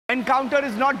Encounter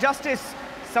is not justice.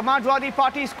 Samajwadi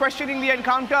Party is questioning the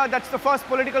encounter. That's the first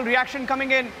political reaction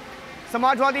coming in.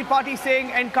 Samajwadi Party saying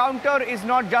encounter is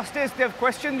not justice. They've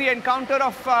questioned the encounter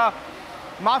of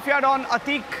Mafia Don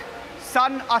Atique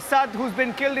son Asad, who's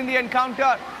been killed in the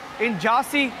encounter in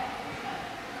Jhansi.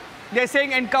 They're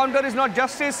saying encounter is not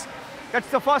justice. That's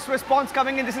the first response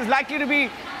coming in. This is likely to be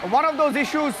one of those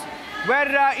issues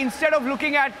where instead of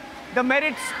looking at the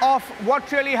merits of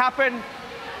what really happened,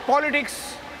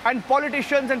 politics and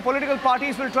politicians and political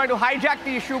parties will try to hijack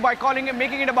the issue by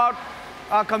making it about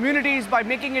communities, by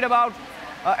making it about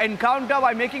encounter,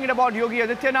 by making it about Yogi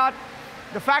Adityanath.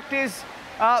 The fact is,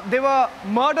 there were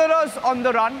murderers on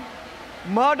the run.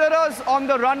 Murderers on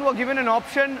the run were given an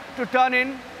option to turn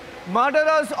in.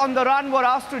 Murderers on the run were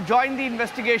asked to join the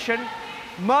investigation.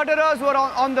 Murderers were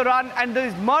on the run, and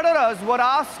these murderers were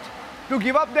asked to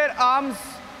give up their arms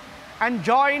and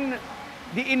join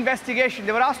the investigation.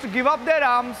 They were asked to give up their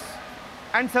arms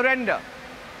and surrender.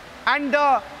 And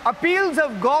the appeals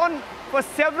have gone for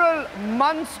several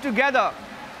months together.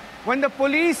 When the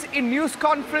police in news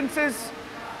conferences,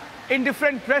 in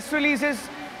different press releases,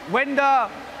 when the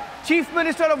Chief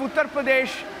Minister of Uttar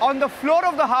Pradesh on the floor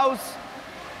of the House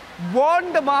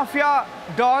warned the mafia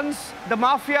dons, the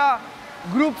mafia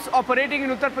groups operating in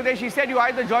Uttar Pradesh, he said, you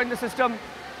either join the system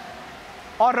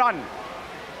or run.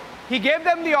 He gave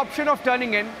them the option of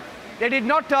turning in. They did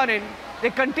not turn in. They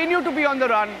continue to be on the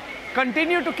run,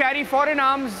 continue to carry foreign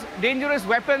arms, dangerous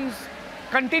weapons,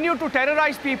 continue to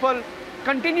terrorize people,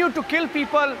 continue to kill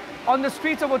people on the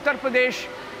streets of Uttar Pradesh.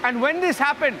 And when this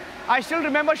happened, I still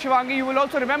remember, Shivangi, you will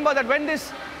also remember that when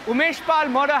this Umesh Pal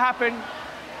murder happened,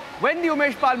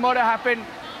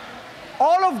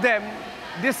 all of them,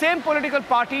 the same political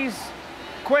parties,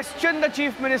 questioned the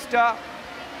Chief Minister,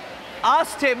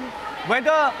 asked him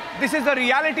whether this is the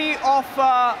reality of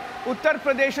Uttar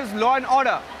Pradesh's law and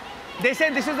order. They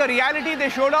said this is the reality. They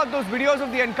showed out those videos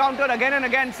of the encounter again and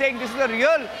again, saying this is a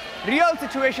real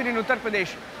situation in Uttar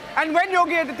Pradesh. And when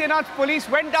Yogi Adityanath's police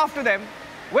went after them,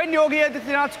 when Yogi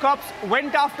Adityanath's cops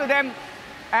went after them,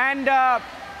 and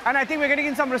I think we're getting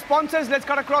in some responses. Let's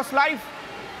cut across live.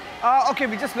 Okay,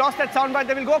 we just lost that soundbite.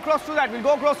 They will go across through that. We'll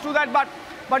go across through that.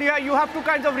 But you have two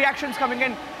kinds of reactions coming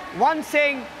in. One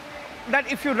saying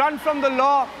that if you run from the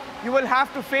law, you will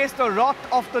have to face the wrath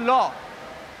of the law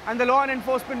and the law and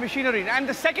enforcement machinery. And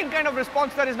the second kind of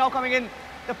response that is now coming in,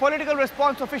 the political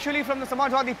response officially from the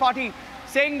Samajwadi Party,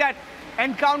 saying that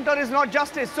encounter is not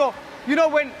justice. So, you know,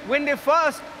 when they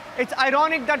first, it's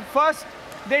ironic that first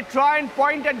they try and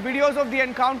point at videos of the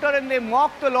encounter and they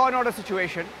mock the law and order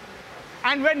situation.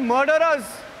 And when murderers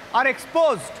are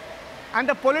exposed and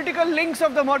the political links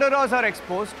of the murderers are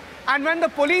exposed, and when the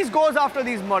police goes after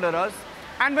these murderers,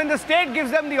 and when the state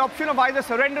gives them the option of either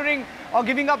surrendering or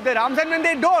giving up their arms, and when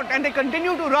they don't and they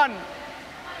continue to run,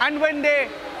 and when they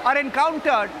are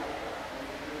encountered,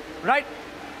 right?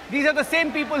 These are the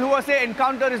same people who are saying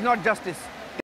encounter is not justice.